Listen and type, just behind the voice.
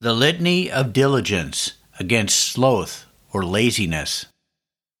The Litany of Diligence against Sloth or Laziness.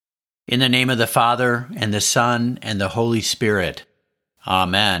 In the name of the Father, and the Son, and the Holy Spirit.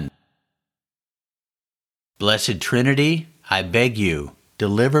 Amen. Blessed Trinity, I beg you,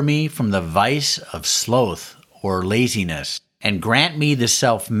 deliver me from the vice of sloth or laziness, and grant me the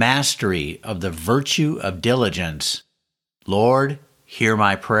self-mastery of the virtue of diligence. Lord, hear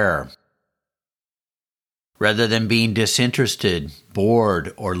my prayer. Rather than being disinterested,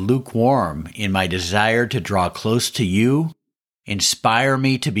 bored, or lukewarm in my desire to draw close to you, inspire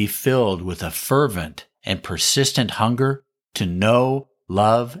me to be filled with a fervent and persistent hunger to know,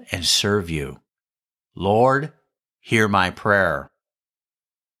 love, and serve you. Lord, hear my prayer.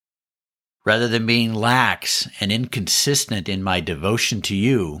 Rather than being lax and inconsistent in my devotion to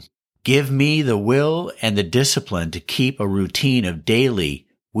you, give me the will and the discipline to keep a routine of daily,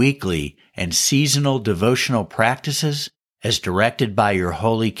 weekly, and seasonal devotional practices as directed by your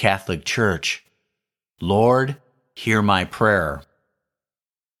Holy Catholic Church. Lord, hear my prayer.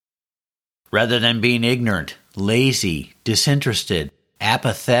 Rather than being ignorant, lazy, disinterested,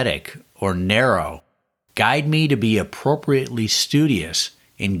 apathetic, or narrow, guide me to be appropriately studious,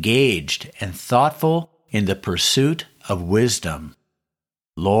 engaged, and thoughtful in the pursuit of wisdom.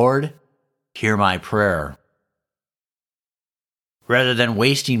 Lord, hear my prayer. Rather than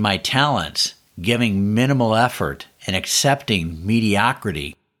wasting my talents, giving minimal effort, and accepting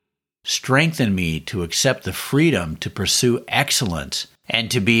mediocrity, strengthen me to accept the freedom to pursue excellence and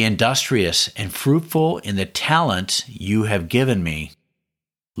to be industrious and fruitful in the talents you have given me.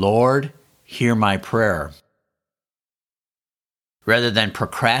 Lord, hear my prayer. Rather than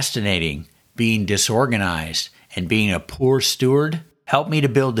procrastinating, being disorganized, and being a poor steward, help me to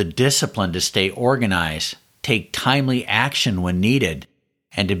build the discipline to stay organized, take timely action when needed,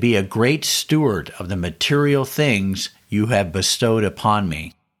 and to be a great steward of the material things you have bestowed upon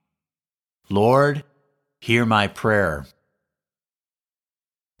me. Lord, hear my prayer.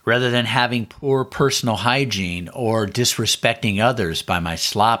 Rather than having poor personal hygiene or disrespecting others by my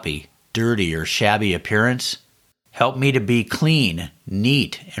sloppy, dirty, or shabby appearance, help me to be clean,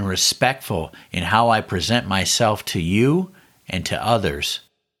 neat, and respectful in how I present myself to you and to others.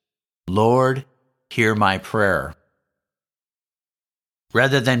 Lord, hear my prayer.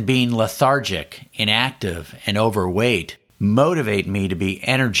 Rather than being lethargic, inactive, and overweight, motivate me to be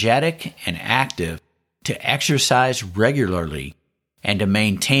energetic and active, to exercise regularly, and to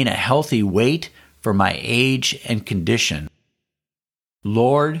maintain a healthy weight for my age and condition.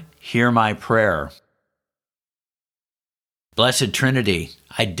 Lord, hear my prayer. Blessed Trinity,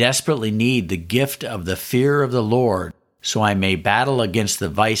 I desperately need the gift of the fear of the Lord so I may battle against the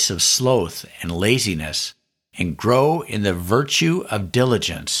vice of sloth and laziness and grow in the virtue of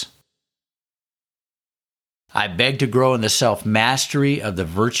diligence. I beg to grow in the self-mastery of the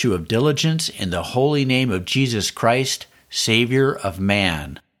virtue of diligence in the holy name of Jesus Christ, Savior of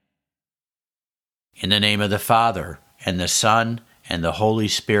man. In the name of the Father, and the Son, and the Holy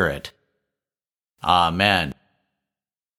Spirit. Amen.